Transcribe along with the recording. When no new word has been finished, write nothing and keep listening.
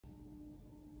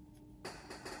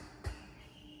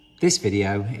This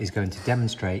video is going to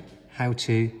demonstrate how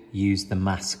to use the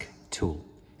mask tool.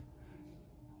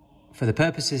 For the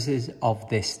purposes of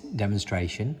this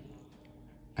demonstration,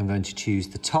 I'm going to choose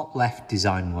the top left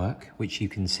design work, which you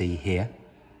can see here.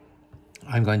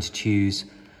 I'm going to choose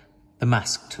the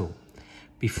mask tool.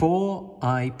 Before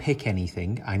I pick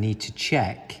anything, I need to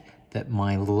check that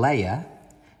my layer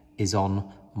is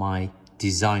on my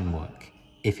design work.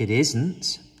 If it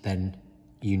isn't, then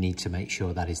you need to make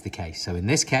sure that is the case. So in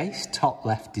this case, top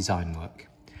left design work.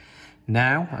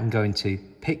 Now I'm going to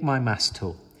pick my mask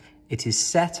tool. It is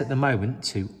set at the moment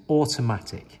to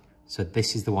automatic. So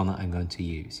this is the one that I'm going to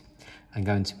use. I'm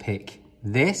going to pick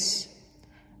this,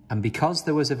 and because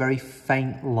there was a very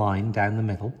faint line down the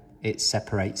middle, it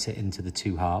separates it into the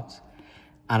two halves,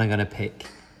 and I'm going to pick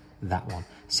that one.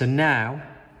 So now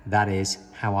that is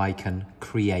how I can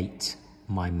create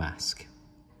my mask.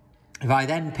 If I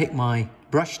then pick my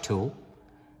brush tool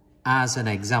as an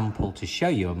example to show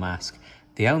you a mask,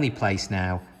 the only place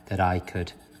now that I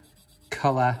could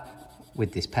colour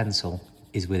with this pencil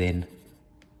is within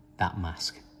that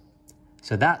mask.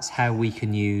 So that's how we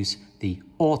can use the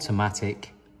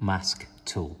automatic mask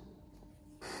tool.